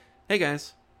Hey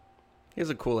guys, here's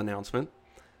a cool announcement.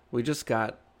 We just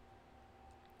got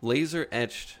laser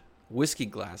etched whiskey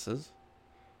glasses.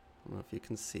 I don't know if you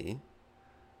can see,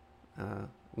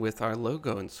 with our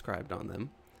logo inscribed on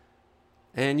them.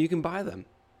 And you can buy them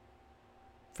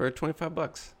for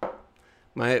 $25.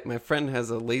 My friend has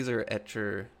a laser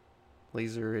etcher,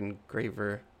 laser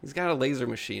engraver. He's got a laser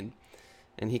machine,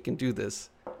 and he can do this.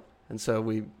 And so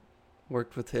we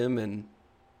worked with him, and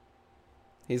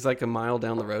he's like a mile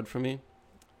down the road from me.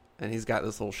 And he's got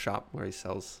this little shop where he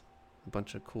sells a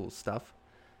bunch of cool stuff.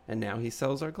 And now he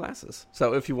sells our glasses.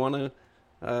 So if you want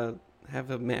to have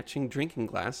a matching drinking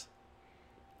glass,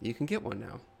 you can get one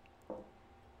now.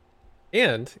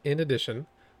 And in addition,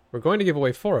 we're going to give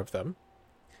away 4 of them.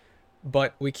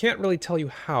 But we can't really tell you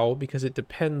how because it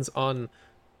depends on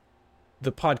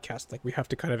the podcast. Like, we have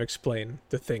to kind of explain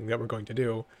the thing that we're going to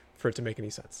do for it to make any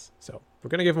sense. So we're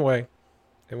going to give them away,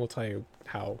 and we'll tell you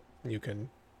how you can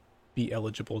be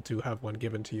eligible to have one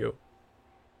given to you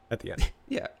at the end.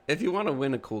 Yeah, if you want to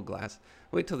win a cool glass,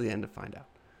 wait till the end to find out.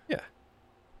 Yeah.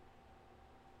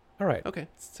 All right. Okay,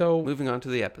 So, moving on to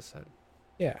the episode.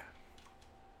 yeah.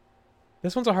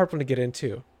 This one's a hard one to get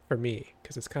into for me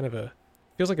because it's kind of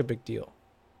feels like a big deal.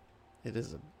 It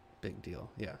is a big deal,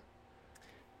 yeah.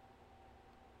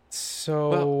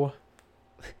 So,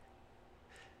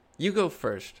 You go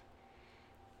first.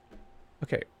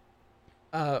 okay.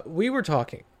 We were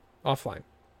talking offline.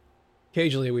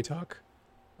 Occasionally we talk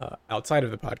outside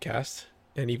of the podcast,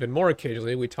 and even more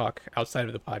occasionally we talk outside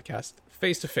of the podcast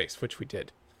face to face, which we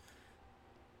did.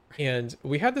 And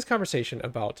we had this conversation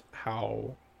about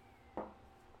how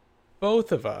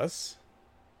both of us,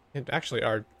 and actually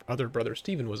our other brother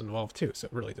Steven was involved too, so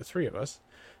really the 3 of us,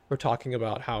 were talking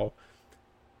about how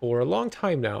for a long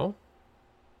time now,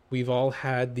 we've all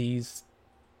had these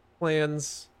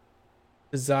plans,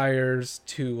 desires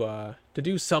to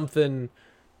do something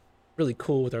really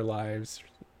cool with our lives.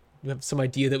 We have some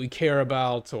idea that we care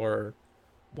about or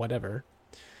whatever.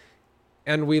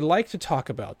 And we like to talk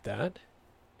about that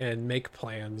and make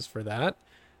plans for that,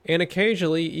 and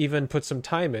occasionally even put some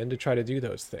time in to try to do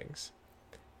those things.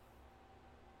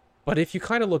 But if you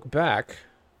kind of look back,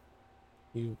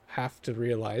 you have to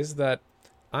realize that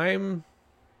I'm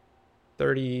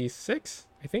 36,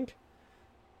 I think,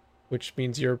 which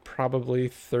means you're probably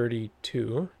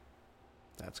 32.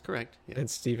 That's correct. Yeah. And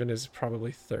Steven is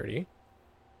probably 30,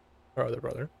 our other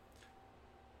brother.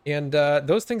 And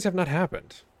those things have not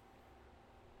happened.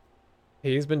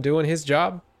 He's been doing his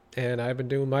job, and I've been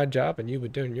doing my job, and you've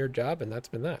been doing your job, and that's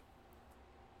been that.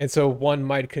 And so one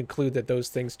might conclude that those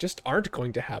things just aren't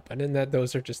going to happen, and that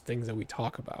those are just things that we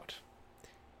talk about.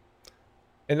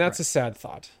 And that's Right. a sad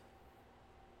thought.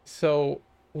 So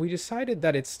we decided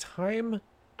that it's time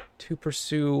to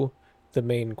pursue the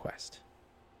main quest.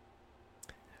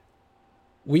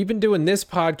 We've been doing this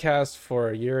podcast for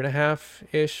a year and a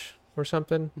half-ish or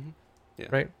something, Yeah.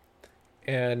 right?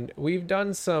 And we've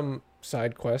done some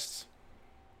side quests.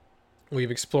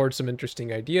 We've explored some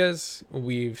interesting ideas.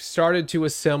 We've started to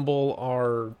assemble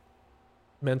our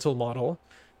mental model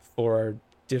for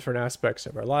different aspects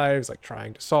of our lives, like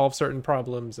trying to solve certain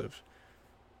problems of,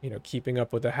 keeping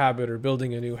up with a habit or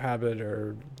building a new habit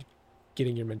or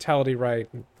getting your mentality right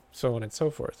and so on and so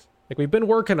forth. Like, we've been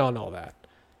working on all that.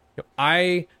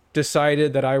 I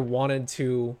decided that I wanted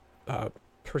to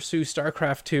pursue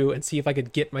StarCraft 2 and see if I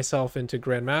could get myself into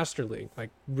Grandmaster League, like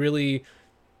really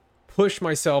push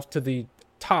myself to the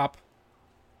top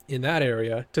in that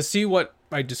area to see what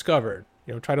I discovered.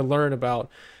 Try to learn about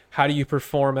how do you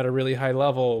perform at a really high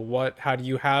level, what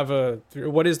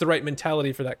is the right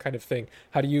mentality for that kind of thing,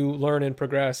 how do you learn and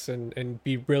progress and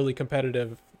be really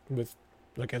competitive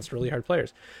against really hard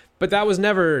players. But that was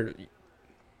never,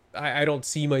 I don't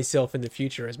see myself in the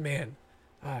future as, man,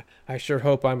 I sure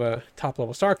hope I'm a top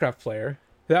level StarCraft player.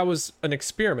 That was an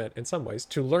experiment in some ways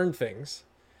to learn things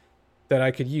that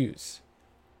I could use.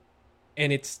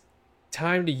 And it's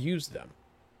time to use them.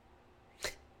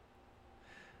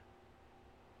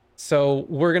 So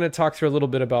we're going to talk through a little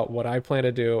bit about what I plan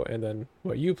to do and then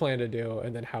what you plan to do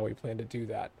and then how we plan to do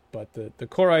that. But the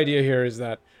core idea here is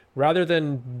that rather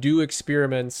than do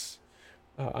experiments,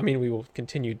 we will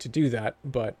continue to do that,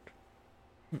 but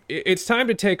it's time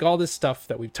to take all this stuff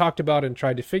that we've talked about and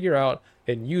tried to figure out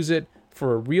and use it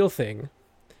for a real thing.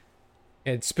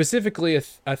 And specifically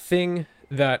a thing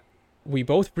that we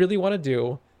both really want to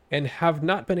do and have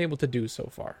not been able to do so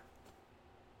far.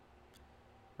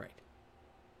 Right.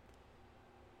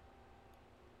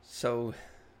 So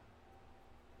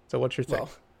what's your thing? Well,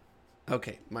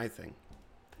 okay, my thing.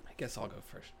 I guess I'll go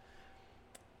first.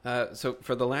 So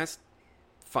for the last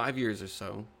 5 years or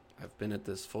so, I've been at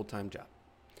this full-time job.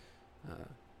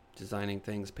 designing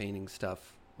things, painting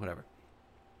stuff, whatever.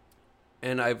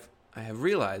 And I have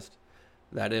realized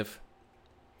that if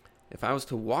I was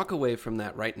to walk away from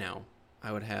that right now,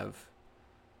 I would have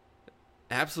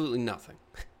absolutely nothing.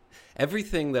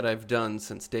 Everything that I've done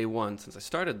since day one, since I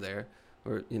started there,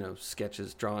 or,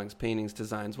 sketches, drawings, paintings,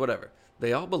 designs, whatever,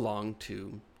 they all belong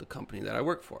to the company that I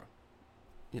work for.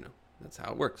 That's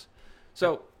how it works.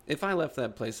 So if I left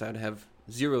that place, I'd have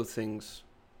zero things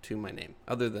to my name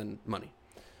other than money.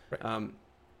 Right.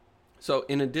 So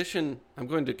in addition, I'm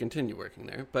going to continue working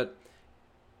there, but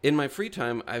in my free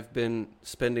time, I've been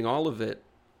spending all of it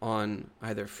on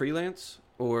either freelance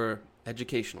or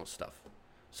educational stuff.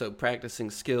 So practicing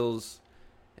skills,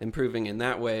 improving in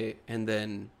that way, and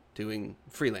then doing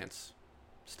freelance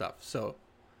stuff. So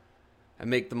I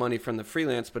make the money from the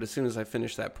freelance, but as soon as I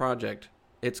finish that project,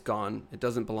 it's gone. It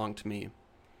doesn't belong to me.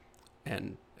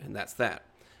 And that's that.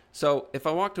 So if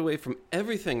I walked away from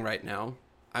everything right now,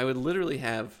 I would literally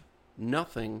have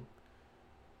nothing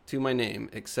to my name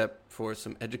except for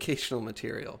some educational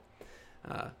material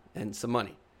and some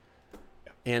money.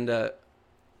 And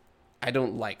I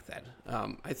don't like that.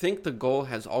 I think the goal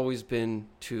has always been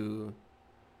to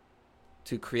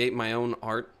create my own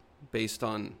art based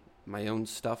on my own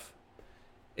stuff.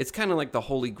 It's kind of like the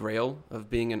holy grail of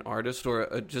being an artist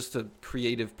or just a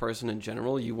creative person in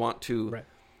general. You want to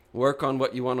work on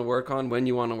what you want to work on when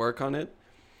you want to work on it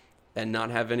and not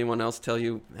have anyone else tell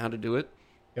you how to do it.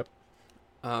 Yep.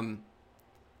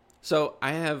 So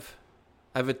I've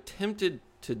attempted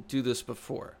to do this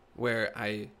before where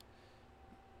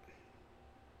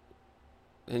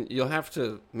and you'll have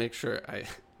to make sure I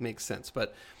make sense,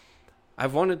 but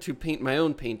I've wanted to paint my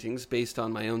own paintings based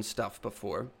on my own stuff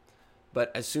before.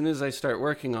 But as soon as I start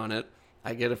working on it,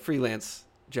 I get a freelance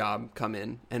job come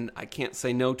in, and I can't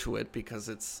say no to it because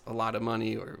it's a lot of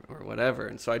money or whatever.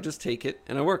 And so I just take it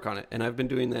and I work on it. And I've been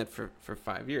doing that for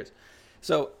 5 years.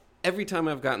 So every time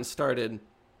I've gotten started,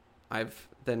 I've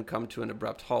then come to an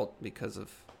abrupt halt because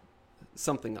of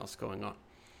something else going on.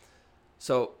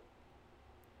 So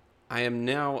I am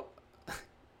now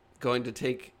going to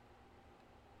take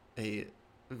a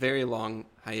very long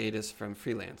hiatus from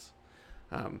freelance.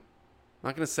 I'm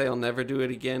not going to say I'll never do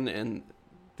it again, and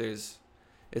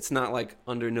it's not like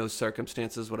under no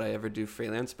circumstances would I ever do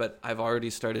freelance, but I've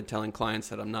already started telling clients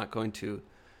that I'm not going to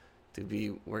be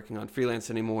working on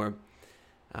freelance anymore,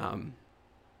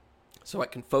 so I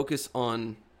can focus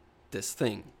on this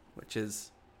thing, which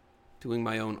is doing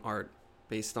my own art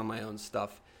based on my own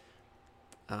stuff.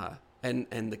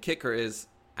 And the kicker is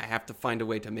I have to find a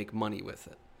way to make money with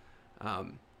it.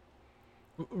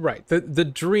 Right. The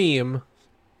dream,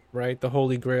 right, the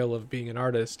holy grail of being an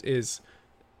artist is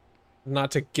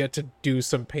not to get to do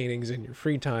some paintings in your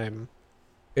free time.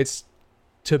 It's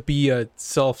to be a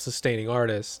self-sustaining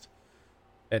artist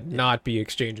and not be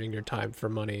exchanging your time for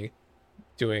money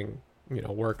doing,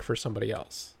 work for somebody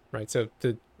else, right? So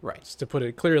to put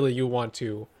it clearly, you want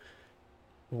to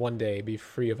one day be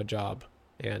free of a job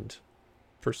and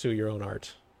pursue your own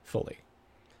art fully.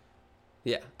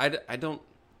 Yeah, I don't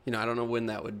I don't know when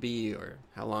that would be or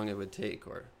how long it would take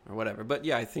or whatever. But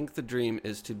yeah, I think the dream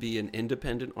is to be an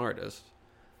independent artist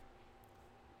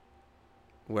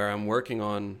where I'm working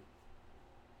on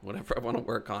whatever I want to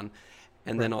work on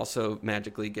and then also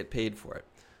magically get paid for it.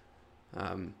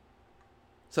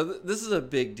 So this is a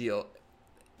big deal.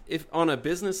 If on a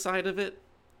business side of it,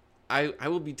 I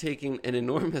will be taking an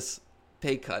enormous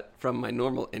pay cut from my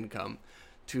normal income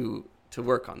to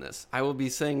work on this. I will be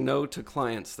saying no to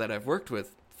clients that I've worked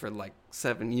with for like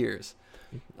 7 years.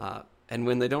 And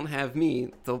when they don't have me,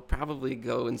 they'll probably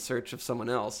go in search of someone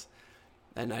else,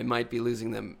 and I might be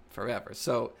losing them forever.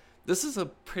 So this is a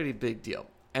pretty big deal.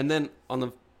 And then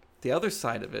on the other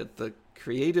side of it, the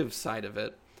creative side of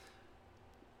it,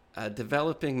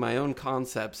 developing my own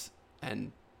concepts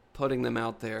and putting them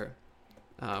out there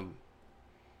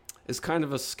is kind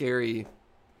of a scary,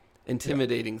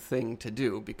 intimidating thing to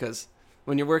do, because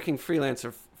when you're working freelance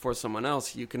or for someone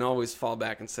else, you can always fall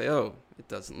back and say, oh, it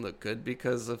doesn't look good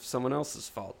because of someone else's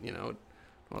fault. It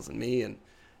wasn't me. And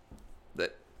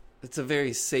that it's a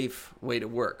very safe way to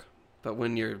work. But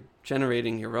when you're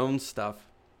generating your own stuff,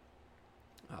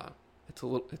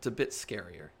 it's a bit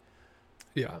scarier.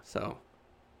 Yeah. So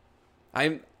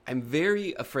I'm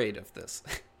very afraid of this.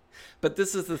 But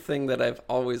this is the thing that I've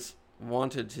always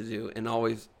wanted to do and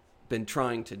always been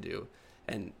trying to do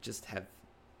and just have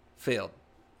failed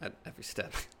at every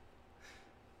step.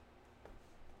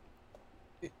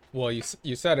 Well,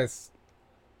 you said it's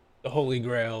the holy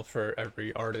grail for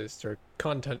every artist or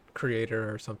content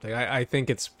creator or something. I think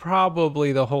it's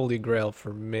probably the holy grail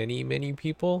for many, many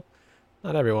people.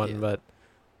 Not everyone, but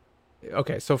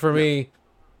Okay, so for me,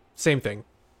 same thing,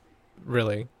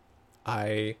 really.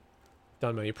 I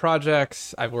done many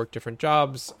projects. I've worked different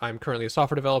jobs. I'm currently a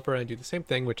software developer and I do the same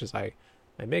thing, which is I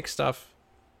make stuff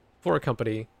for a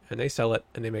company and they sell it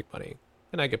and they make money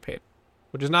and I get paid,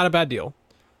 which is not a bad deal.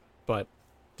 But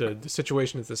the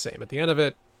situation is the same. At the end of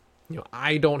it,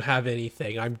 I don't have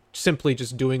anything. I'm simply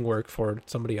just doing work for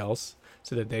somebody else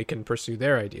so that they can pursue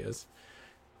their ideas.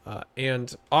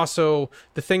 And also,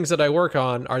 the things that I work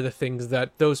on are the things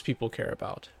that those people care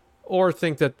about or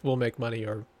think that will make money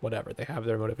or whatever. They have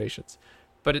their motivations,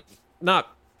 but it's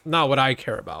not what I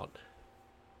care about.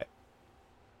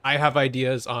 I have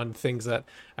ideas on things that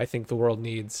I think the world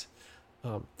needs.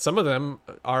 Some of them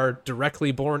are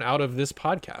directly born out of this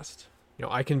podcast.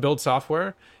 I can build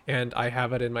software, and I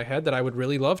have it in my head that I would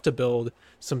really love to build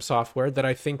some software that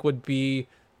I think would be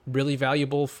really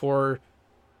valuable for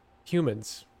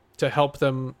humans to help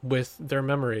them with their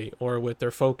memory or with their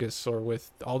focus or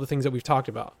with all the things that we've talked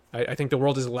about. I think the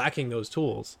world is lacking those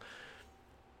tools.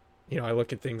 I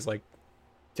look at things like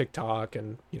TikTok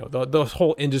and, the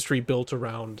whole industry built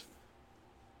around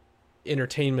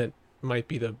entertainment might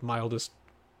be the mildest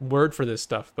word for this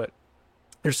stuff, but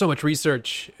there's so much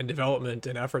research and development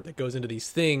and effort that goes into these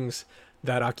things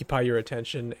that occupy your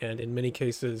attention and in many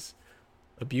cases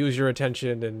abuse your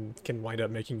attention and can wind up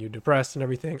making you depressed and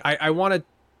everything. I want to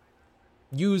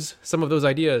use some of those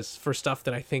ideas for stuff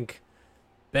that I think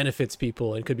benefits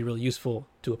people and could be really useful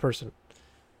to a person.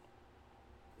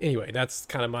 Anyway, that's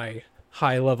kind of my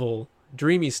high level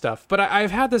dreamy stuff, but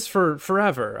I've had this for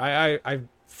forever. I've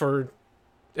for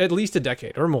at least a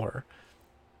decade or more.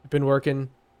 I've been working,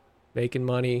 making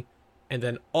money, and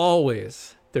then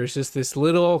always there's just this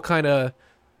little kind of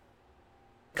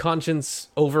conscience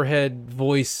overhead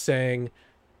voice saying,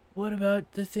 what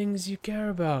about the things you care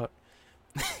about?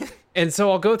 And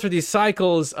so I'll go through these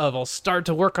cycles of I'll start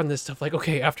to work on this stuff like,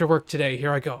 okay, after work today,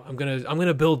 here I go. I'm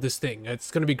gonna build this thing.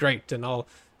 It's gonna be great, and I'll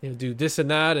do this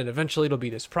and that, and eventually it'll be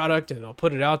this product, and I'll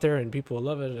put it out there, and people will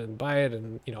love it and buy it,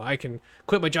 and I can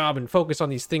quit my job and focus on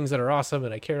these things that are awesome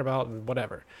and I care about and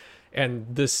whatever. And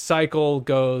this cycle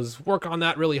goes, work on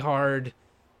that really hard.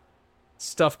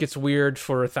 Stuff gets weird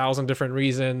for 1,000 different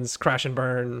reasons. Crash and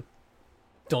burn.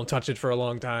 Don't touch it for a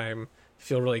long time.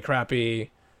 Feel really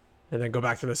crappy. And then go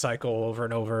back to the cycle over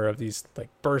and over of these like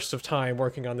bursts of time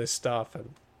working on this stuff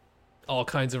and all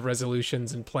kinds of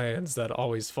resolutions and plans that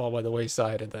always fall by the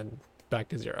wayside and then back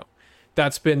to zero.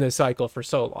 That's been the cycle for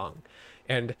so long.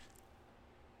 And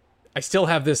I still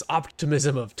have this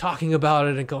optimism of talking about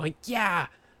it and going, yeah,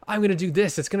 I'm going to do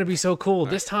this. It's going to be so cool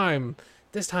this time.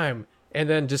 And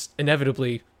then just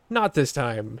inevitably not this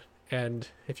time. And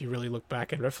if you really look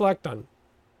back and reflect on,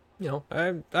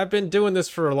 I've been doing this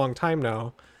for a long time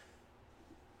now.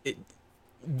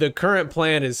 The current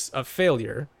plan is a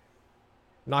failure.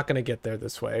 Not going to get there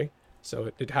this way.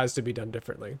 So it has to be done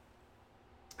differently.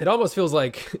 It almost feels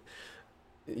like,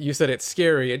 you said it's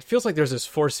scary. It feels like there's this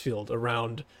force field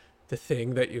around the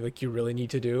thing that you really need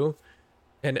to do.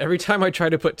 And every time I try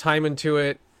to put time into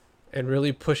it and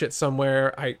really push it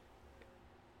somewhere,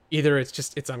 either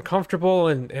it's uncomfortable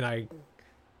and I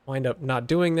wind up not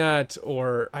doing that,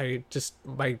 or I just,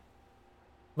 my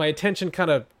attention kind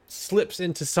of slips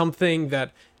into something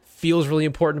that feels really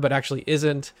important but actually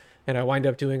isn't, and I wind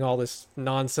up doing all this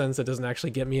nonsense that doesn't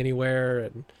actually get me anywhere.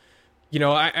 And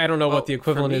I don't know what the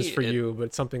equivalent is for you, but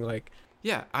it's something like,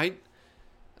 yeah,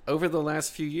 over the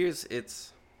last few years,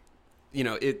 it's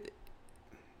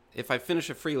if I finish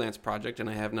a freelance project and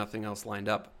I have nothing else lined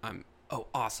up,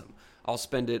 awesome, I'll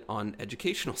spend it on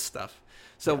educational stuff.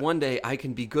 So one day I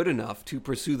can be good enough to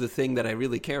pursue the thing that I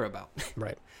really care about.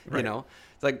 Right.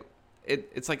 It's like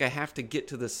it's like I have to get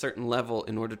to this certain level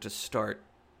in order to start.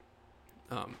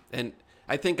 And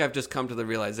I think I've just come to the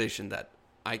realization that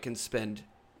I can spend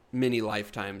many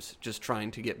lifetimes just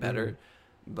trying to get better,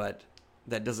 but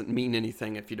that doesn't mean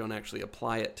anything if you don't actually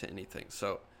apply it to anything.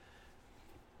 So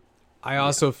I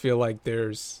also feel like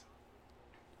there's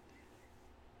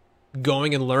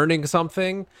going and learning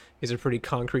something is a pretty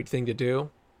concrete thing to do.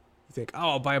 You think,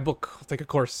 I'll buy a book, I'll take a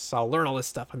course, I'll learn all this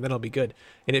stuff, and then I'll be good.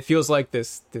 And it feels like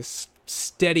this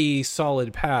steady,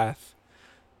 solid path.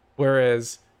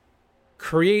 Whereas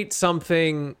create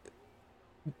something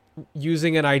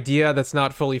using an idea that's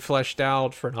not fully fleshed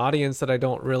out for an audience that I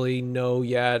don't really know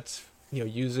yet,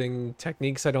 using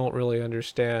techniques I don't really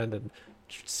understand, and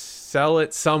sell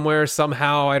it somewhere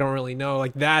somehow I don't really know.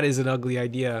 Like, that is an ugly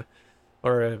idea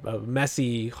or a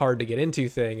messy, hard to get into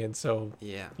thing. And so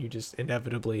you just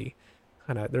inevitably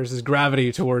there's this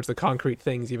gravity towards the concrete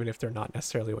things, even if they're not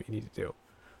necessarily what you need to do.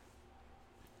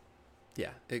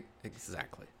 Yeah,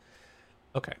 exactly.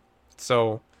 Okay.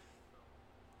 So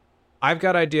I've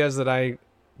got ideas that I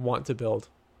want to build,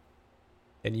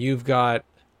 and you've got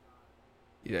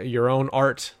your own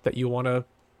art that you want to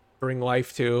bring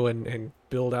life to and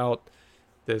build out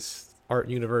this art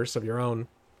universe of your own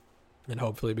and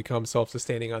hopefully become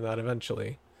self-sustaining on that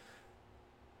eventually.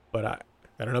 But I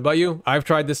don't know about you. I've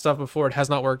tried this stuff before. It has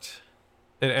not worked.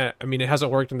 And I mean, it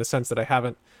hasn't worked in the sense that I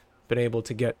haven't been able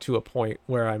to get to a point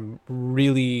where I'm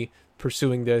really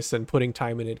pursuing this and putting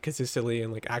time in it consistently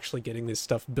and like actually getting this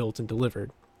stuff built and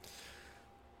delivered.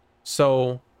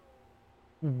 So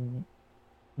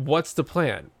what's the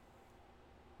plan?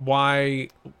 Why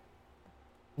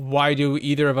do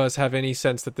either of us have any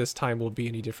sense that this time will be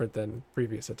any different than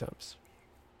previous attempts?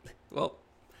 Well,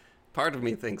 part of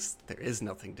me thinks there is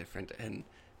nothing different, and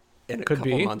in a Could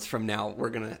couple be. months from now, we're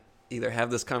going to either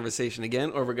have this conversation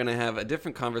again, or we're going to have a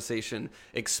different conversation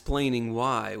explaining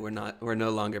why we're no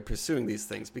longer pursuing these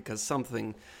things, because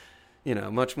something,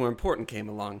 much more important came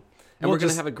along. And We'll we're going to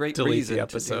just have a great delete reason the to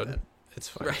episode. do that. It's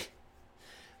fine. Right.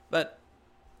 But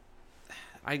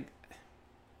I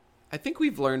think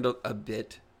we've learned a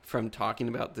bit from talking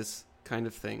about this kind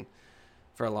of thing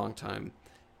for a long time.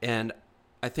 And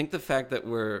I think the fact that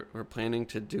we're planning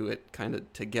to do it kind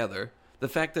of together, the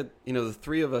fact that, the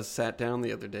three of us sat down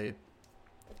the other day,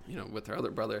 with our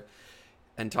other brother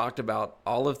and talked about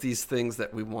all of these things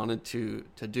that we wanted to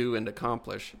do and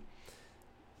accomplish,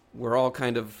 we're all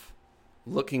kind of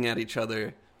looking at each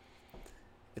other.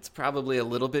 It's probably a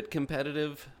little bit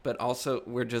competitive, but also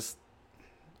we're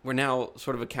now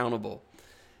sort of accountable.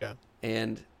 Yeah.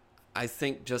 And I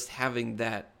think just having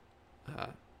that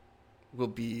will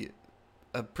be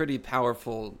a pretty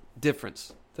powerful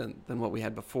difference than what we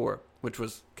had before, which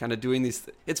was kind of doing these.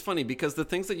 It's funny because the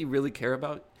things that you really care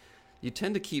about, you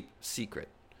tend to keep secret.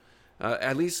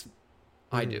 At least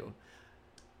I do.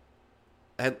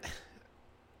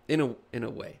 In a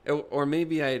way, or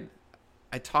maybe I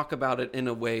talk about it in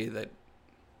a way that,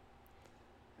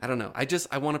 I don't know.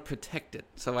 I want to protect it,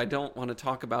 so I don't want to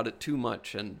talk about it too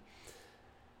much. And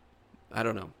I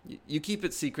don't know. You keep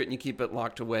it secret and you keep it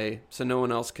locked away so no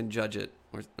one else can judge it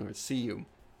or see you.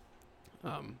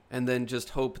 And then just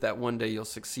hope that one day you'll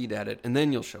succeed at it, and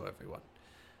then you'll show everyone.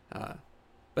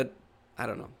 But I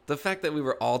don't know. The fact that we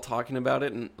were all talking about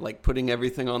it and like putting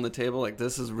everything on the table, like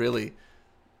this is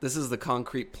the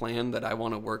concrete plan that I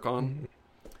want to work on. Mm-hmm.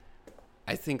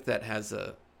 I think that has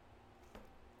a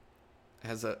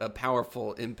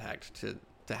powerful impact to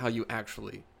how you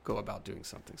actually go about doing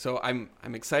something. So I'm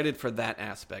excited for that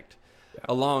aspect,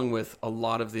 along with a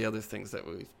lot of the other things that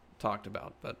we've talked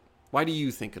about. But why do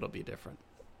you think it'll be different?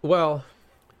 Well,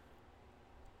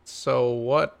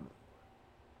 so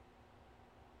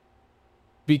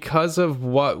because of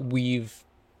what we've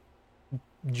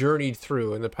journeyed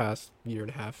through in the past year and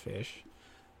a half-ish,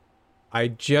 I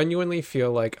genuinely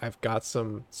feel like I've got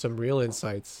some real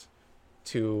insights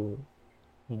to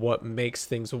what makes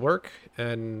things work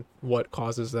and what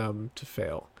causes them to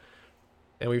fail.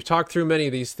 And we've talked through many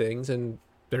of these things, and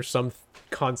there's some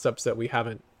concepts that we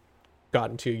haven't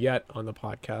gotten to yet on the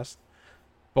podcast.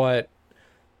 But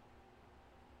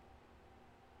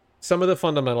some of the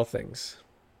fundamental things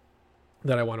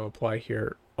that I want to apply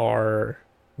here are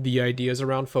the ideas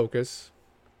around focus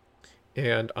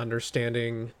and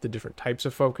understanding the different types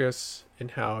of focus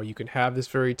and how you can have this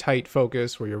very tight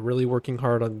focus where you're really working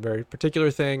hard on a very particular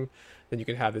thing. Then you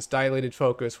can have this dilated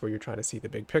focus where you're trying to see the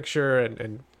big picture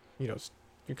and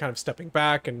you're kind of stepping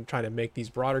back and trying to make these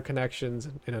broader connections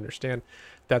and understand.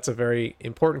 That's a very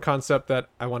important concept that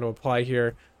I want to apply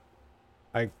here.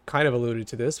 I kind of alluded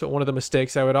to this, but one of the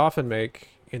mistakes I would often make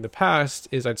in the past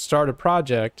is I'd start a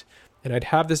project and I'd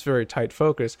have this very tight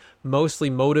focus, mostly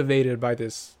motivated by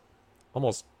this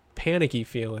almost panicky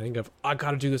feeling of, I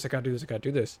gotta do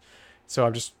this. So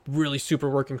I'm just really super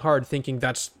working hard, thinking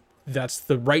that's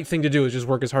the right thing to do, is just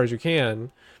work as hard as you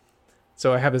can.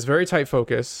 So I have this very tight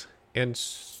focus, and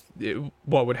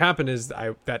what would happen is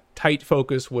that tight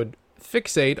focus would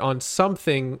fixate on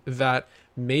something that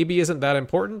maybe isn't that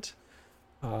important,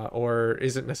 or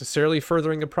isn't necessarily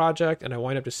furthering a project, and I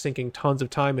wind up just sinking tons of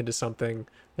time into something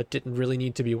that didn't really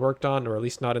need to be worked on, or at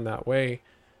least not in that way.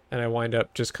 And I wind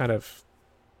up just kind of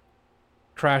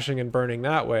crashing and burning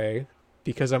that way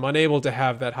because I'm unable to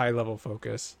have that high level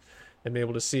focus and be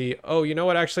able to see, oh, you know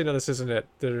what? Actually, no, this isn't it.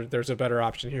 There's a better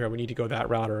option here. We need to go that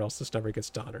route or else this never gets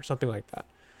done or something like that.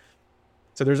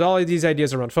 So there's all of these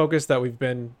ideas around focus that we've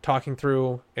been talking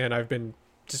through, and I've been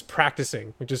just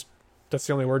practicing. That's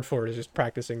the only word for it, is just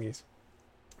practicing these.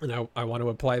 And I want to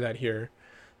apply that here,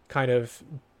 kind of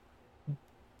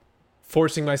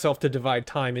forcing myself to divide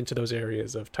time into those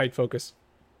areas of tight focus,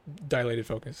 dilated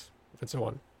focus, and so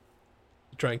on.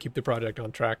 Try and keep the project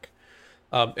on track.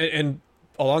 And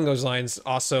along those lines,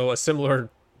 also a similar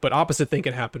but opposite thing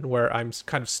can happen where I'm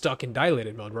kind of stuck in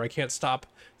dilated mode, where I can't stop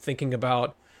thinking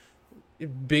about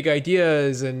big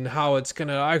ideas and how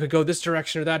I could go this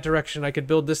direction or that direction. I could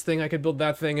build this thing, I could build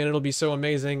that thing, and it'll be so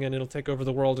amazing and it'll take over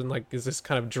the world. And like, is this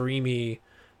kind of dreamy,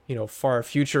 far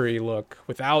future-y look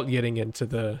without getting into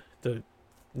the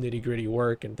nitty gritty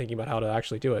work and thinking about how to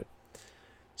actually do it.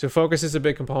 So focus is a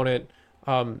big component.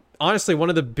 Honestly, one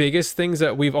of the biggest things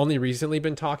that we've only recently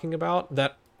been talking about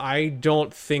that I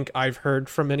don't think I've heard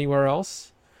from anywhere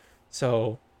else.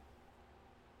 So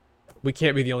we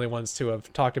can't be the only ones to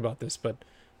have talked about this, but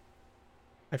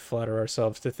I flatter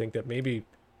ourselves to think that maybe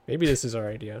this is our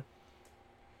idea.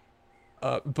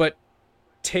 But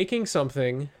taking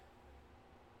something,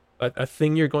 a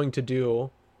thing you're going to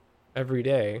do every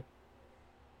day,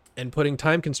 and putting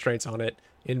time constraints on it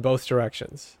in both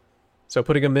directions. So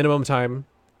putting a minimum time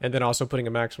and then also putting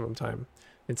a maximum time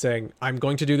and saying, I'm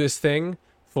going to do this thing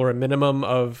for a minimum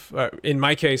of, in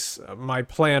my case, my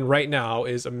plan right now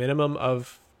is a minimum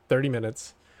of 30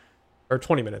 minutes or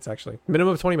 20 minutes, actually.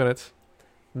 Minimum of 20 minutes,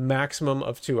 maximum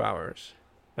of 2 hours.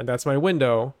 And that's my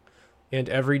window. And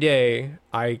every day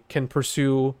I can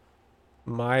pursue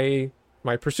my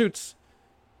pursuits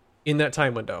in that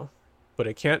time window. But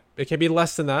it can't be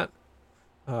less than that.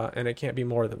 And it can't be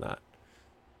more than that.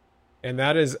 And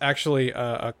that is actually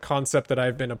a concept that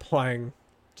I've been applying.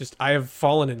 I have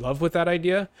fallen in love with that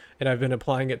idea, and I've been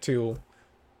applying it to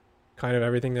kind of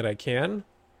everything that I can.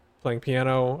 Playing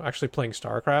piano, actually playing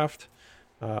StarCraft.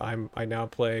 I now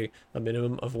play a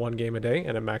minimum of 1 game a day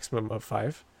and a maximum of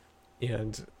 5.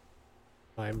 And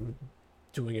I'm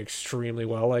doing extremely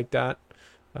well like that.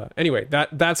 Anyway,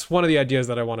 that's one of the ideas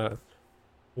that I want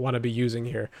to be using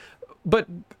here. But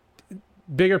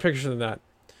bigger picture than that,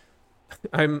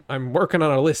 I'm working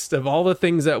on a list of all the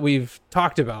things that we've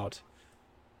talked about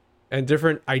and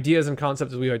different ideas and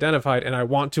concepts that we've identified, and I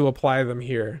want to apply them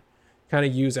here. Kind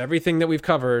of use everything that we've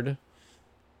covered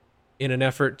in an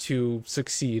effort to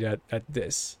succeed at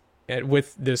this. And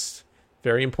with this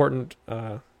very important,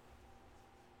 be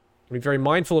very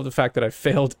mindful of the fact that I've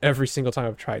failed every single time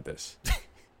I've tried this.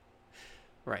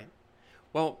 Right.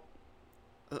 Well,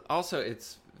 also,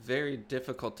 it's very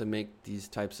difficult to make these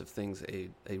types of things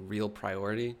a real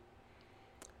priority.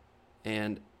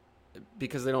 And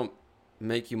because they don't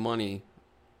make you money,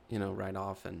 right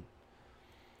off. And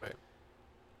right.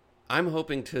 I'm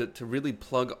hoping to really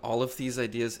plug all of these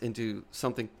ideas into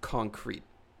something concrete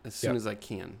as soon as I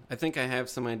can. I think I have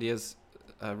some ideas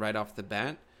right off the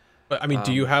bat. But I mean,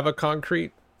 do you have a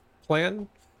concrete plan?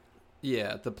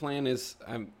 Yeah, the plan is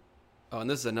and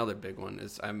this is another big one,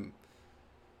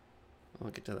 I'll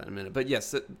get to that in a minute. But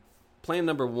yes, plan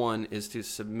number 1 is to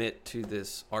submit to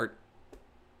this art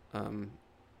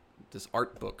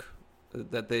book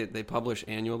that they publish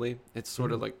annually. It's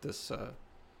sort of like this,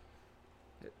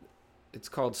 it's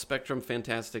called Spectrum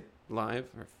Fantastic Live,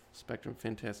 or Spectrum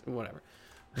Fantastic, whatever.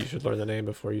 You should learn the name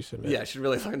before you submit. Yeah, I should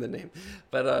really learn the name.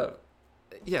 But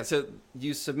so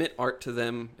you submit art to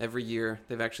them every year.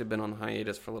 They've actually been on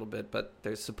hiatus for a little bit, but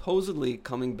they're supposedly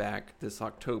coming back this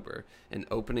October and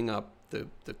opening up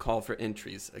the call for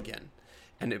entries again.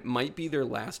 And it might be their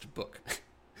last book.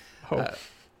 Okay.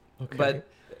 But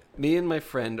me and my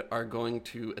friend are going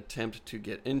to attempt to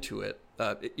get into it.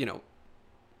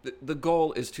 The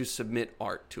goal is to submit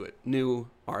art to it, new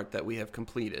art that we have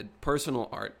completed, personal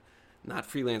art, not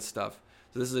freelance stuff.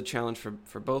 So this is a challenge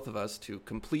for both of us to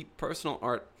complete personal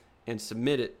art and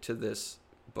submit it to this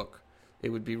book. It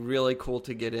would be really cool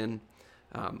to get in.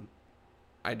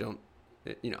 I don't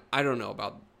know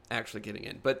about actually getting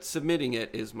in, but submitting it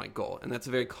is my goal, and that's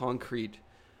a very concrete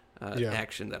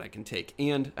action that I can take.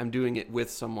 And I'm doing it with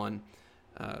someone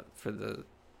for the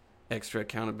extra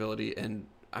accountability, and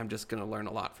I'm just going to learn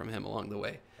a lot from him along the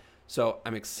way. So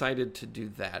I'm excited to do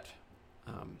that.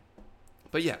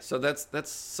 But yeah, so that's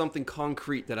something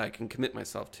concrete that I can commit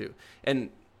myself to. And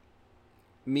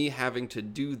me having to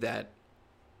do that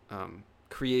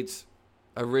creates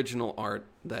original art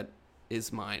that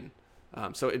is mine.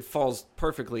 So it falls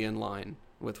perfectly in line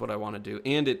with what I want to do.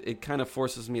 And it kind of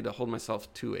forces me to hold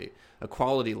myself to a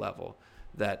quality level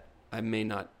that I may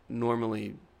not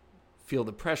normally feel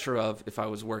the pressure of if I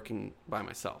was working by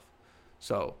myself.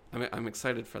 So I'm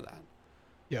excited for that.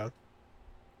 Yeah.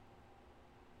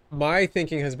 My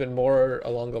thinking has been more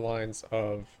along the lines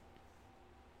of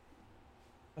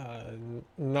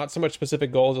not so much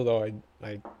specific goals, although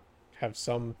I have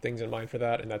some things in mind for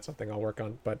that, and that's something I'll work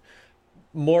on, but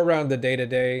more around the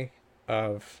day-to-day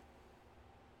of,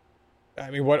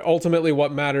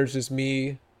 what matters is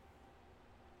me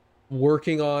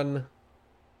working on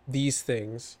these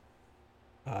things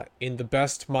in the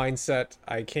best mindset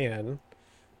I can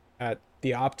at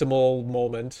the optimal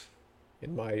moment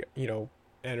in my,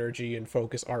 energy and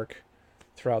focus arc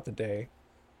throughout the day.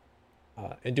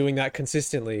 And doing that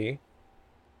consistently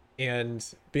and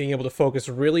being able to focus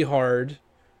really hard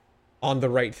on the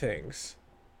right things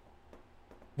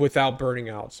without burning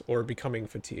out or becoming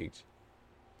fatigued.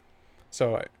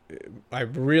 So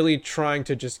I'm really trying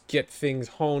to just get things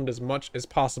honed as much as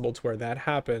possible to where that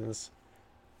happens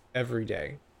every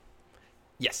day.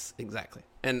 Yes, exactly.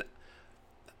 And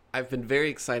I've been very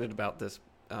excited about this.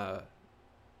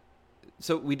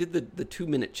 So we did the 2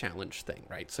 minute challenge thing,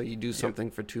 right? So you do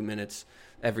something for 2 minutes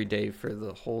every day for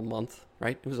the whole month,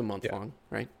 right? It was a month long,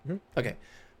 right? Mm-hmm. Okay.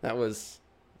 That was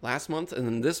last month. And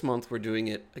then this month we're doing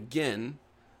it again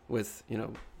with, a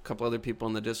couple other people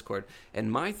in the Discord.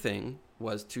 And my thing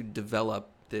was to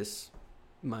develop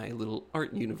my little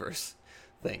art universe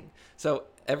thing. So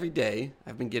every day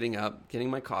I've been getting up,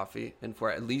 getting my coffee, and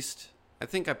for at least, I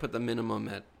think I put the minimum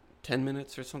at 10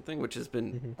 minutes or something, which has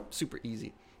been super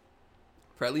easy.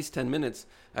 For at least 10 minutes,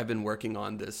 I've been working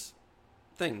on this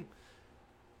thing.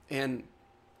 And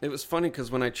it was funny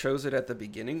because when I chose it at the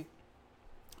beginning,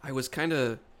 I was kind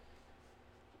of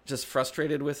just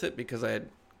frustrated with it because I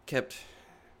kept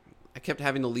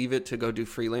having to leave it to go do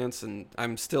freelance, and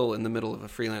I'm still in the middle of a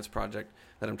freelance project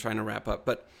that I'm trying to wrap up.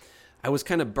 But I was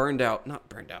kind of not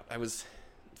burned out. I was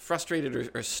frustrated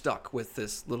or stuck with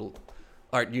this little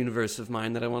art universe of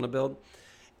mine that I want to build.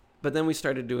 But then we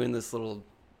started doing this little,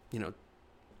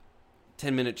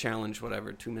 10-minute challenge,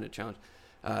 whatever, 2-minute challenge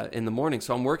in the morning.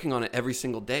 So I'm working on it every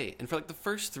single day. And for like the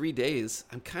first 3 days,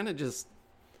 I'm kind of just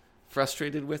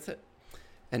frustrated with it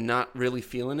and not really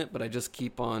feeling it, but I just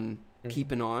keep on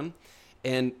keeping on.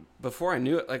 And before I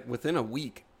knew it, like within a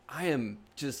week, I am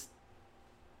just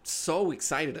so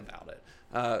excited about it.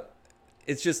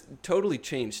 It's just totally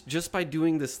changed just by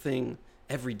doing this thing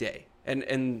every day.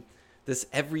 And this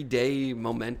everyday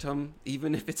momentum,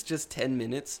 even if it's just 10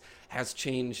 minutes, has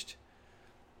changed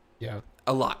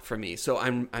a lot for me. So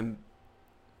I'm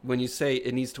when you say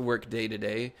it needs to work day to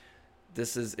day,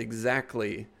 this is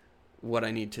exactly what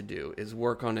I need to do, is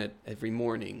work on it every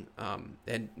morning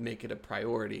and make it a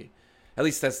priority. At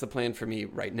least that's the plan for me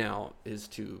right now, is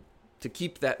to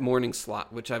keep that morning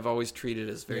slot, which I've always treated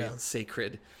as very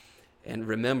sacred, and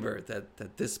remember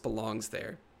that this belongs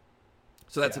there.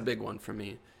 So that's a big one for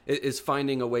me, is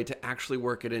finding a way to actually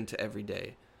work it into every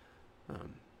day.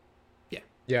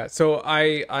 Yeah, so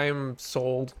I'm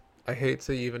sold. I hate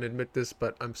to even admit this,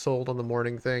 but I'm sold on the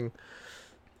morning thing.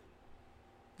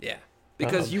 Yeah.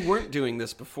 Because you weren't doing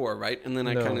this before, right? And then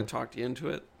I kind of talked you into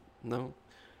it? No?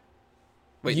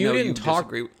 Wait, you no, didn't you talk.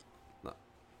 disagree? No.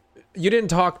 You didn't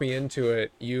talk me into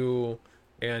it. You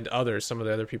and others, some of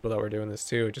the other people that were doing this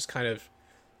too, just kind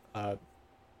of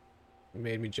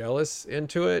made me jealous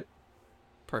into it.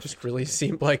 Perfect. Just really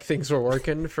seemed like things were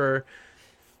working for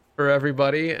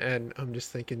everybody, and I'm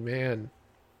just thinking, man,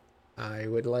 I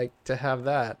would like to have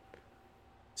that.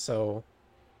 So,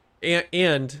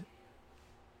 and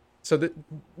so this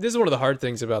is one of the hard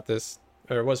things about this,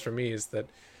 or it was for me, is that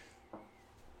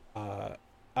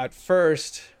at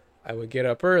first I would get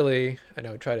up early and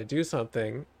I would try to do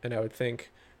something, and I would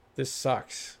think, this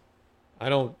sucks. I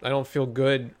don't feel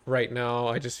good right now.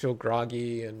 I just feel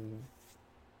groggy and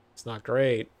it's not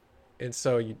great. And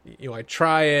so I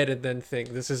try it and then think,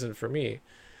 this isn't for me.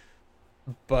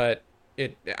 But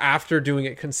after doing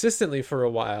it consistently for a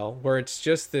while, where it's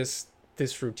just this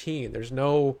routine, there's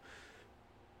no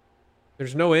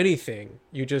anything.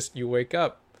 You wake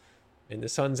up and the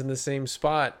sun's in the same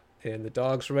spot and the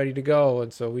dog's ready to go,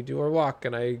 and so we do our walk,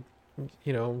 and I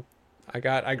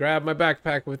grab my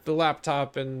backpack with the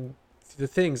laptop and the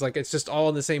things, like it's just all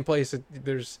in the same place.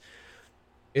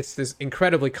 It's this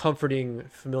incredibly comforting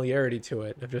familiarity to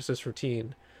it, of just this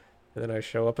routine. And then I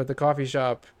show up at the coffee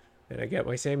shop and I get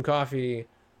my same coffee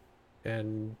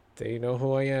and they know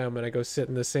who I am, and I go sit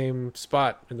in the same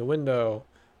spot in the window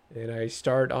and I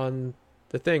start on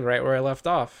the thing right where I left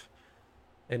off.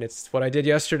 And it's what I did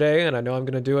yesterday, and I know I'm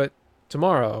going to do it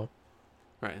tomorrow.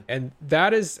 Right. And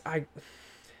that is,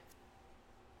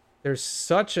 there's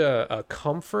such a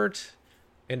comfort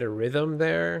and a rhythm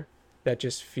there that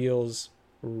just feels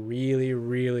really,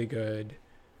 really good,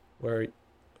 where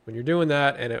when you're doing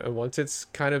that, and once it's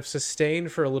kind of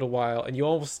sustained for a little while, and you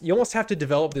almost have to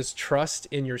develop this trust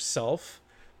in yourself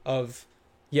of,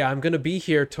 yeah, I'm going to be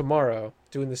here tomorrow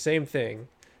doing the same thing,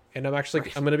 and I'm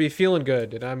going to be feeling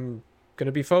good, and I'm going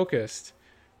to be focused.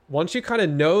 Once you kind of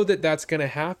know that that's going to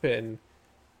happen,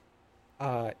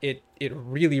 it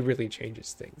really, really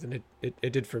changes things. And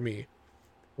it did for me,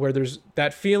 where there's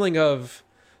that feeling of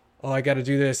oh, I got to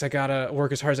do this. I got to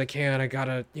work as hard as I can. I got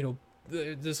to,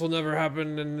 this will never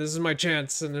happen and this is my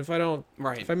chance. And if I don't,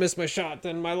 Right. if I miss my shot,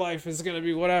 then my life is going to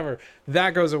be whatever.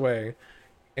 That goes away.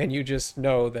 And you just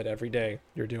know that every day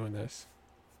you're doing this.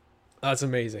 That's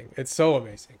amazing. It's so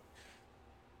amazing.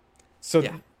 So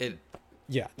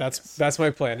yeah, that's my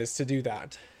plan, is to do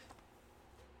that.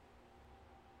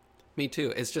 Me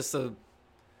too. It's just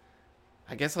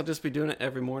I guess I'll just be doing it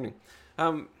every morning.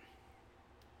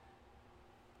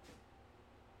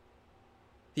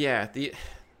 Yeah,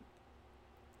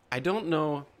 I don't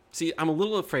know. See, I'm a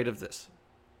little afraid of this.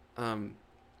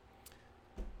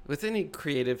 With any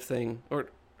creative thing or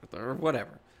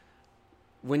whatever,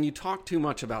 when you talk too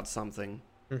much about something,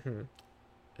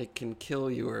 it can kill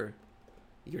your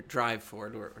drive for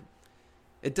it, or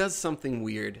it does something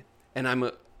weird. And I'm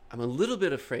a little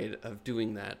bit afraid of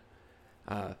doing that.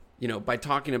 By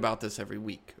talking about this every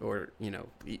week, or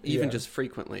even just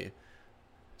frequently.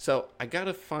 So I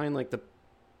gotta find like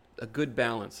a good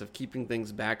balance of keeping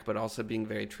things back, but also being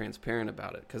very transparent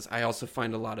about it. Because I also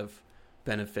find a lot of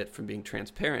benefit from being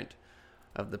transparent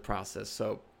of the process.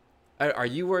 So, are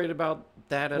you worried about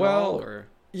that at all? Or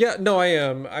yeah, no, I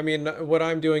am. I mean, what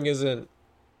I'm doing isn't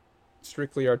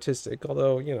strictly artistic,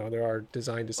 although there are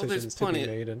design decisions to be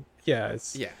made, and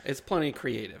it's plenty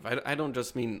creative. I don't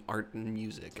just mean art and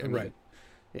music. I mean, right.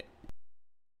 Yeah.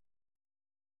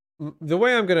 The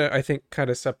way I'm gonna, I think,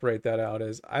 kind of separate that out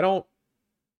is I'm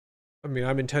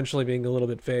intentionally being a little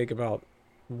bit vague about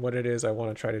what it is I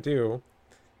want to try to do.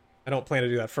 I don't plan to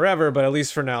do that forever, but at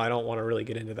least for now, I don't want to really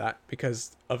get into that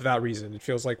because of that reason. It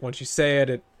feels like once you say it,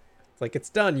 it's like it's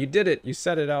done. You did it. You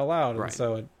said it out loud. Right. And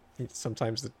so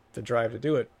sometimes the drive to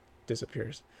do it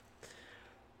disappears.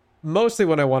 Mostly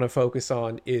what I want to focus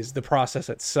on is the process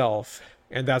itself.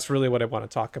 And that's really what I want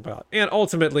to talk about. And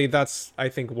ultimately, that's, I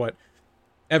think, what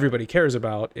everybody cares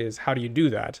about is how do you do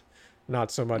that?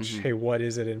 Not so much, hey, what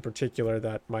is it in particular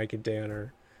that Mike and Dan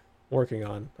are working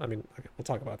on? I mean, we'll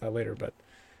talk about that later, but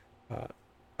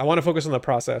I want to focus on the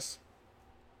process.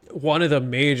 One of the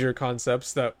major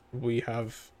concepts that we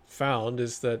have found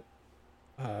is that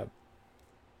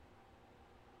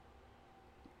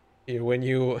when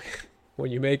you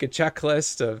make a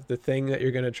checklist of the thing that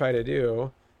you're going to try to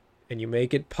do, and you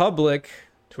make it public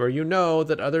to where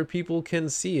that other people can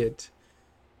see it,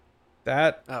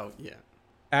 that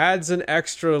adds an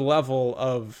extra level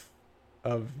of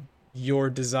your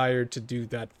desire to do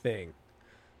that thing.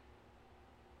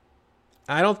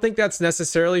 I don't think that's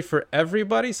necessarily for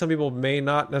everybody. Some people may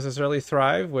not necessarily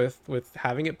thrive with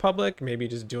having it public. Maybe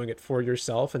just doing it for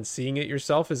yourself and seeing it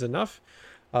yourself is enough.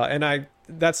 And I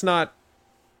kind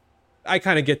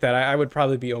of get that. I would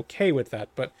probably be okay with that,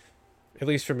 but at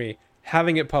least for me,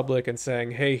 having it public and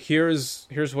saying, hey, here's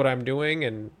what I'm doing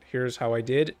and here's how I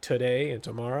did today and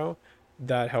tomorrow,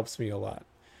 that helps me a lot.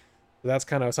 That's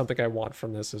kind of something I want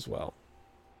from this as well.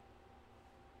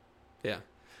 Yeah.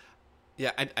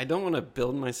 Yeah, I don't want to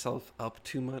build myself up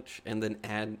too much and then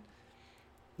add,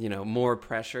 more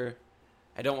pressure.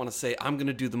 I don't want to say, I'm going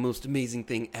to do the most amazing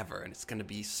thing ever, and it's going to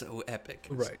be so epic.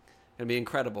 It's going to be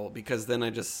incredible, because then I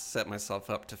just set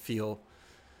myself up to feel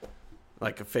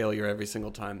like a failure every single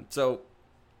time. So,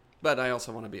 but I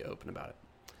also want to be open about it.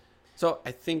 So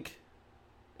I think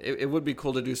it would be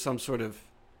cool to do some sort of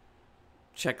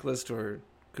checklist or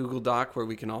Google Doc where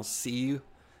we can all see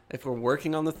if we're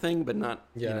working on the thing, but not,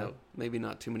 maybe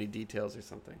not too many details or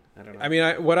something. I don't know. I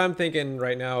mean, what I'm thinking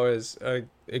right now is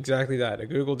exactly that. A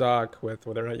Google Doc with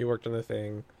whether or not you worked on the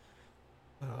thing.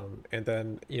 And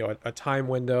then, a time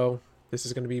window. This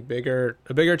is going to be a bigger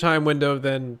time window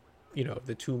than,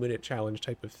 the 2-minute challenge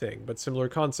type of thing, but similar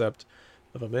concept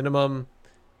of a minimum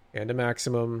and a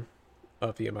maximum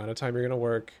of the amount of time you're going to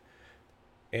work.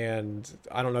 And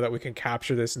I don't know that we can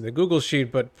capture this in the Google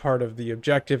Sheet, but part of the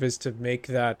objective is to make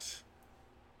that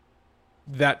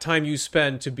time you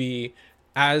spend to be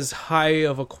as high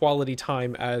of a quality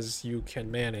time as you can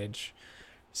manage.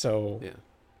 So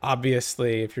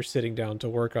obviously, if you're sitting down to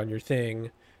work on your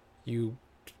thing, you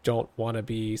don't want to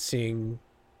be seeing,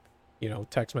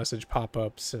 text message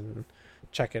pop-ups and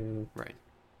checking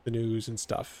the news and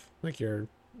stuff. Like you're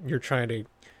trying to.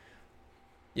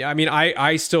 Yeah, I mean,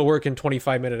 I still work in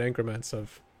 25-minute increments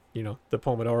of, the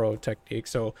Pomodoro technique.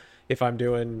 So if I'm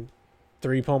doing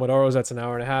 3 Pomodoros, that's an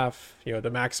hour and a half.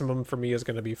 The maximum for me is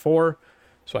going to be 4.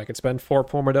 So I could spend 4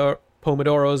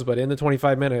 Pomodoros, but in the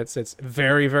 25 minutes, it's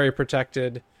very, very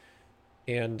protected.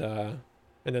 And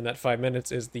then that 5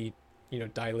 minutes is the,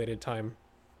 dilated time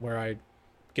where I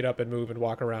get up and move and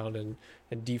walk around and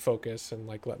defocus and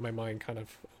like let my mind kind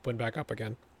of open back up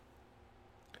again.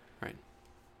 Right.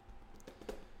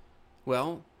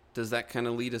 Well, does that kind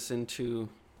of lead us into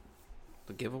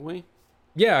A giveaway?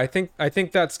 Yeah, I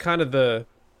think that's kind of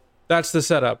that's the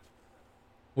setup.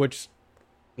 Which,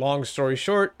 long story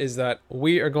short, is that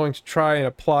we are going to try and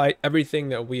apply everything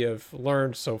that we have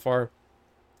learned so far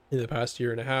in the past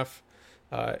year and a half,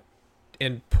 uh,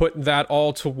 and put that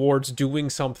all towards doing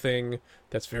something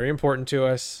that's very important to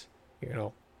us. You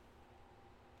know,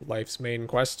 life's main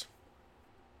quest.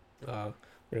 We're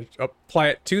going to apply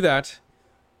it to that,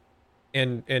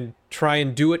 and try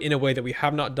and do it in a way that we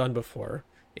have not done before.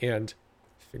 And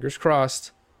fingers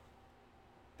crossed.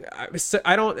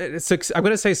 I don't. I'm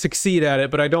going to say succeed at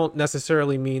it, but I don't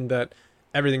necessarily mean that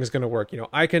everything's going to work. You know,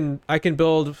 I can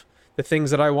build the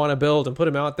things that I want to build and put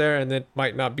them out there, and it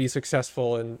might not be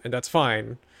successful, and that's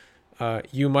fine.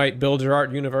 You might build your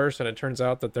art universe, and it turns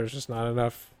out that there's just not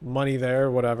enough money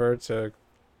there, whatever, to,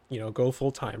 you know, go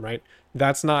full time, right?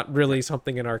 That's not really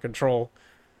something in our control.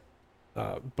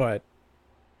 But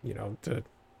you know,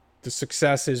 the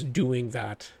success is doing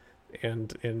that,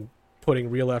 and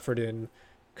putting real effort in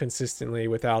consistently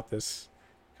without this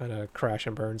kind of crash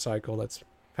and burn cycle that's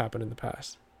happened in the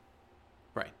past.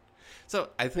 Right. So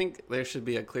I think there should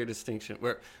be a clear distinction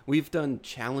where we've done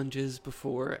challenges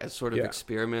before as sort of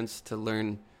experiments to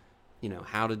learn, you know,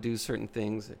 how to do certain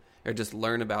things or just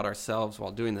learn about ourselves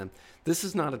while doing them. This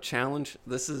is not a challenge.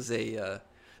 This is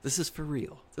for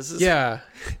real. This is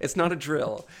It's not a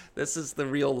drill. This is the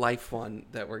real life one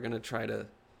that we're going to try to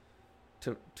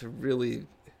really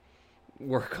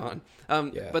work on.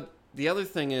 But the other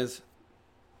thing is,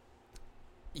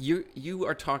 you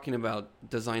are talking about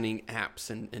designing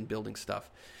apps and building stuff,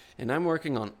 and I'm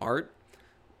working on art,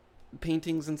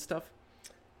 paintings and stuff.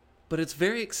 But it's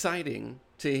very exciting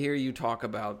to hear you talk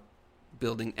about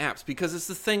building apps because it's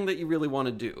the thing that you really want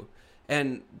to do.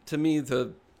 And to me,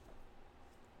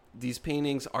 these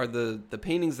paintings are the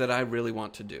paintings that I really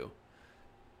want to do.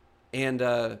 And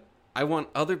I want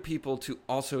other people to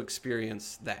also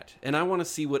experience that. And I want to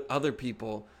see what other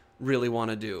people really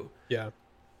want to do. Yeah.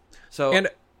 So, and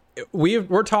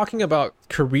we're talking about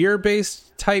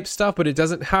career-based type stuff, but it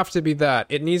doesn't have to be that.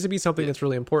 It needs to be something that's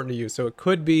really important to you. So it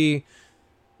could be,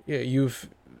 you've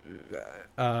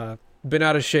been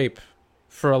out of shape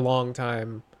for a long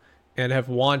time and have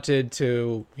wanted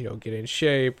to, you know, get in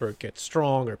shape or get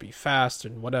strong or be fast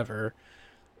and whatever.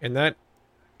 And that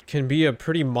can be a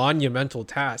pretty monumental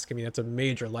task. I mean, that's a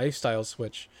major lifestyle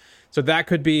switch. So that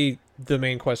could be the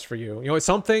main quest for you. You know, it's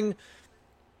something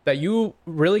that you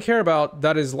really care about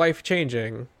that is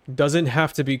life-changing. Doesn't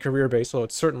have to be career-based, though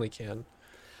it certainly can.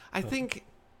 I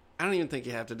don't even think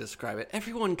you have to describe it.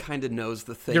 Everyone kind of knows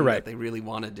the thing You're right. that they really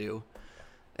want to do.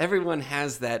 Everyone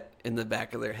has that in the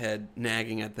back of their head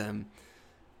nagging at them.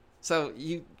 So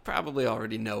you probably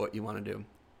already know what you want to do.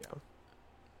 Yeah.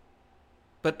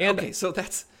 But, okay, so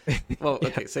that's... Well,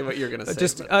 okay, say what you're going to say.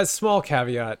 Just a small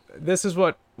caveat. This is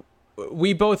what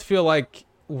we both feel like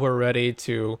we're ready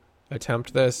to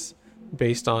attempt this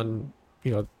based on,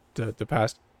 you know, the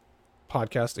past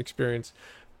podcast experience.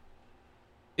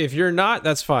 If you're not,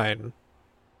 that's fine.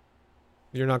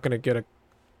 You're not going to get a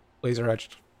laser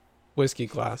etched whiskey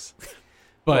glass.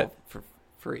 But well, for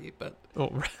free, but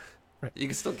right. You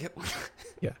can still get one.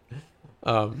 Yeah.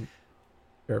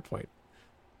 Fair point.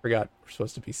 Forgot we're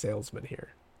supposed to be salesmen here.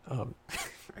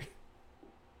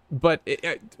 But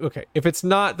okay, if it's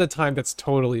not the time, that's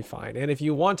totally fine. And if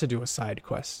you want to do a side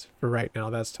quest for right now,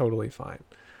 that's totally fine.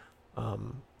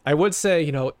 I would say,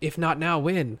 you know, if not now,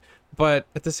 when? But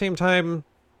at the same time,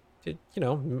 you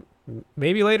know,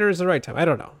 maybe later is the right time. I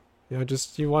don't know. You know,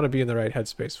 just you want to be in the right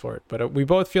headspace for it. But we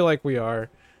both feel like we are,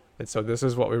 and so this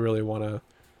is what we really want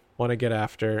to get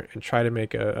after and try to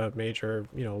make a major,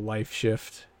 you know, life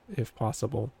shift if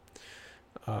possible.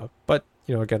 But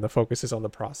you know, again, the focus is on the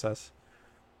process.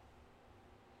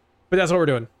 But that's what we're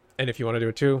doing. And if you want to do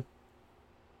it too,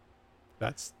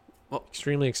 that's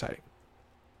extremely exciting.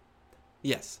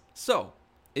 Yes. So,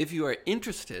 if you are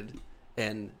interested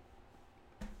in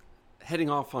heading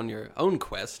off on your own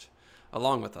quest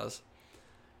along with us,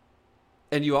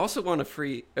 and you also want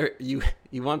you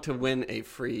want to win a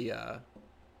free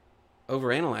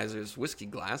Overanalyzer's whiskey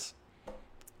glass,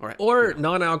 or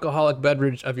non-alcoholic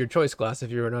beverage of your choice glass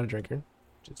if you're not a drinker,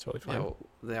 which is totally fine. Yeah,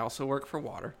 they also work for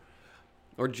water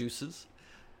or juices.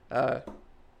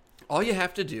 All you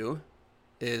have to do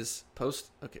is post...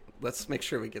 Okay, let's make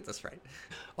sure we get this right.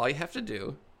 All you have to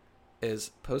do is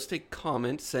post a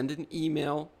comment, send an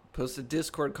email, post a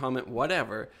Discord comment,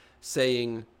 whatever,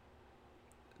 saying,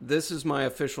 this is my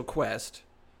official quest,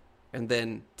 and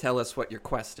then tell us what your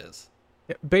quest is.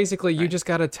 Yeah, basically, you just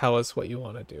got to tell us what you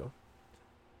want to do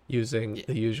using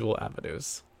the usual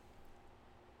avenues.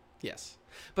 Yes.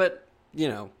 But, you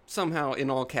know, somehow in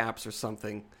all caps or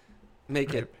something,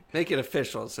 Make it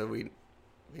official so we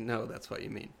know that's what you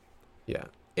mean. Yeah.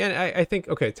 And I think,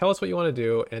 okay, tell us what you want to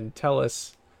do, and tell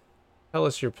us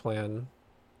your plan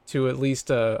to at least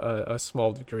a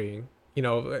small degree. You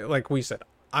know, like we said,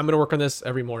 I'm going to work on this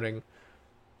every morning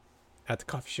at the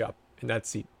coffee shop in that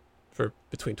seat for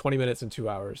between 20 minutes and 2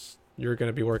 hours. You're going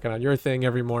to be working on your thing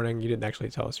every morning. You didn't actually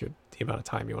tell us the amount of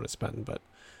time you want to spend, but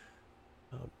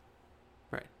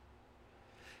right.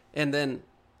 And then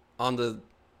on the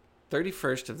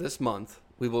 31st of this month,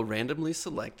 we will randomly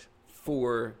select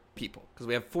 4 people, because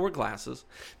we have 4 glasses,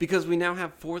 because we now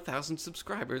have 4,000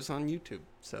 subscribers on YouTube.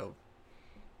 So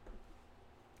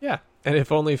yeah, and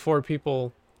if only 4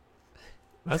 people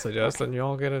message us, then you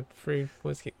all get a free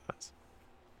whiskey glass.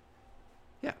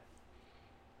 Yeah.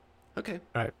 Okay.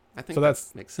 All right. I think so that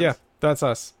makes sense. Yeah, that's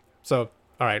us. So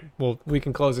all right, well, we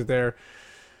can close it there.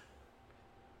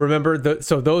 Remember,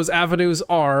 those avenues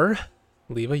are: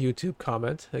 leave a YouTube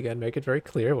comment. Again, make it very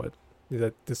clear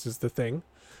that this is the thing.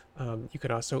 You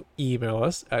can also email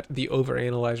us at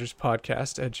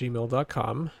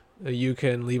theoveranalyzerspodcast@gmail.com. You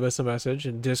can leave us a message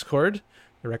in Discord.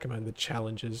 I recommend the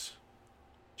challenges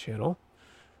channel.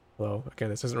 Although, again,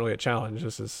 this isn't really a challenge.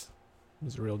 This is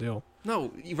a real deal.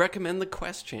 No, you recommend the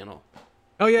Quest channel.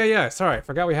 Oh, yeah. Sorry, I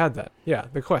forgot we had that. Yeah,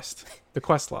 the quest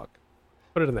log.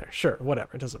 Put it in there. Sure,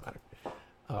 whatever. It doesn't matter.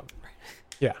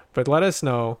 Yeah, but let us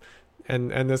know.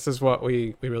 And this is what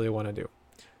we really want to do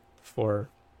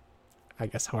for, I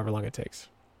guess, however long it takes.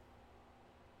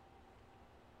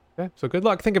 Okay, so good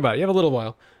luck. Think about it. You have a little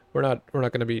while. We're not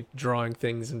going to be drawing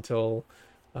things until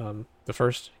the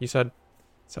 1st, you said?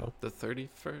 So The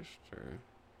 31st? Or...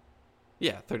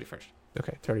 Yeah, 31st.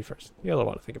 Okay, 31st. You have a little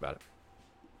while to think about it.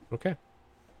 Okay.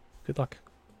 Good luck.